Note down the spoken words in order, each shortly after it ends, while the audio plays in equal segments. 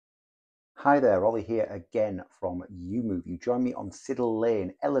Hi there, Ollie here again from UMove. You join me on Siddal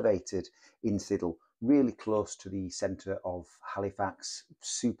Lane, elevated in Siddal, really close to the centre of Halifax,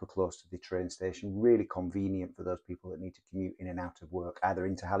 super close to the train station, really convenient for those people that need to commute in and out of work, either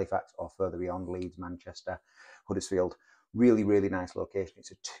into Halifax or further beyond Leeds, Manchester, Huddersfield. Really, really nice location. It's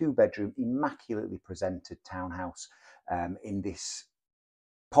a two-bedroom, immaculately presented townhouse in this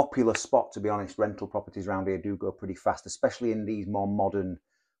popular spot. To be honest, rental properties around here do go pretty fast, especially in these more modern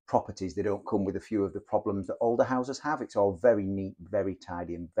properties. They don't come with a few of the problems that older houses have. It's all very neat, very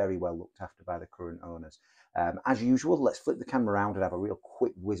tidy, and very well looked after by the current owners. As usual, let's flip the camera around and have a real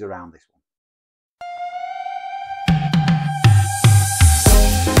quick whiz around this one.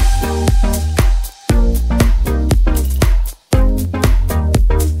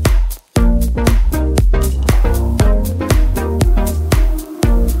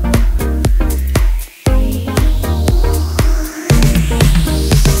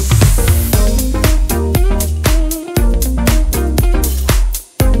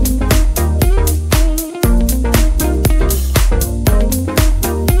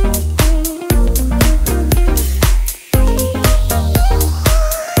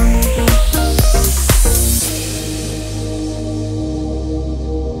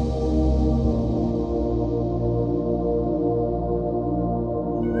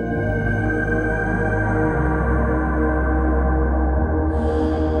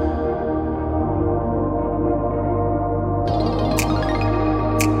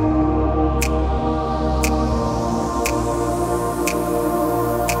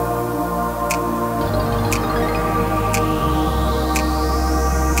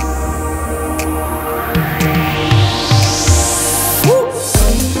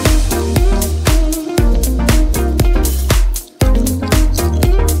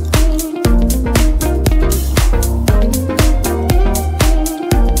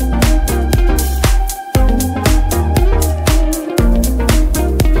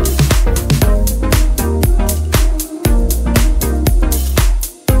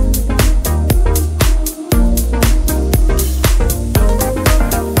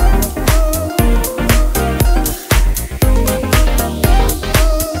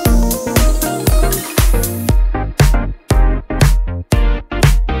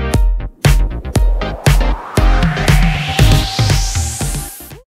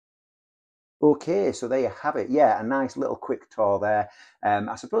 Okay, so there you have it. Yeah, a nice little quick tour there.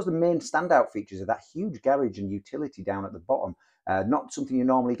 I suppose the main standout features are that huge garage and utility down at the bottom. Not something you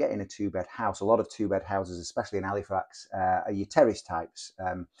normally get in a two-bed house. A lot of two-bed houses, especially in Halifax, are your terrace types.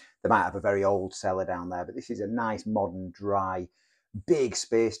 They might have a very old cellar down there, but this is a nice, modern, dry, big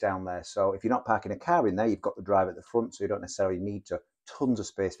space down there. So if you're not parking a car in there, you've got the drive at the front, so you don't necessarily need to. Tons of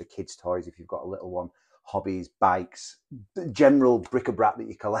space for kids' toys if you've got a little one. Hobbies, bikes, general bric-a-brac that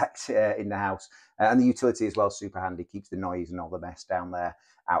you collect in the house. And the utility as well, super handy, keeps the noise and all the mess down there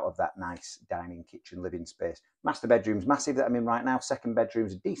out of that nice dining, kitchen, living space. Master bedroom's massive that I'm in right now. Second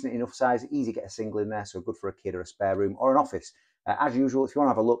bedroom's a decent enough size, easy to get a single in there, so good for a kid or a spare room or an office. As usual, if you want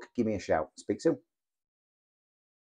to have a look, give me a shout. Speak soon.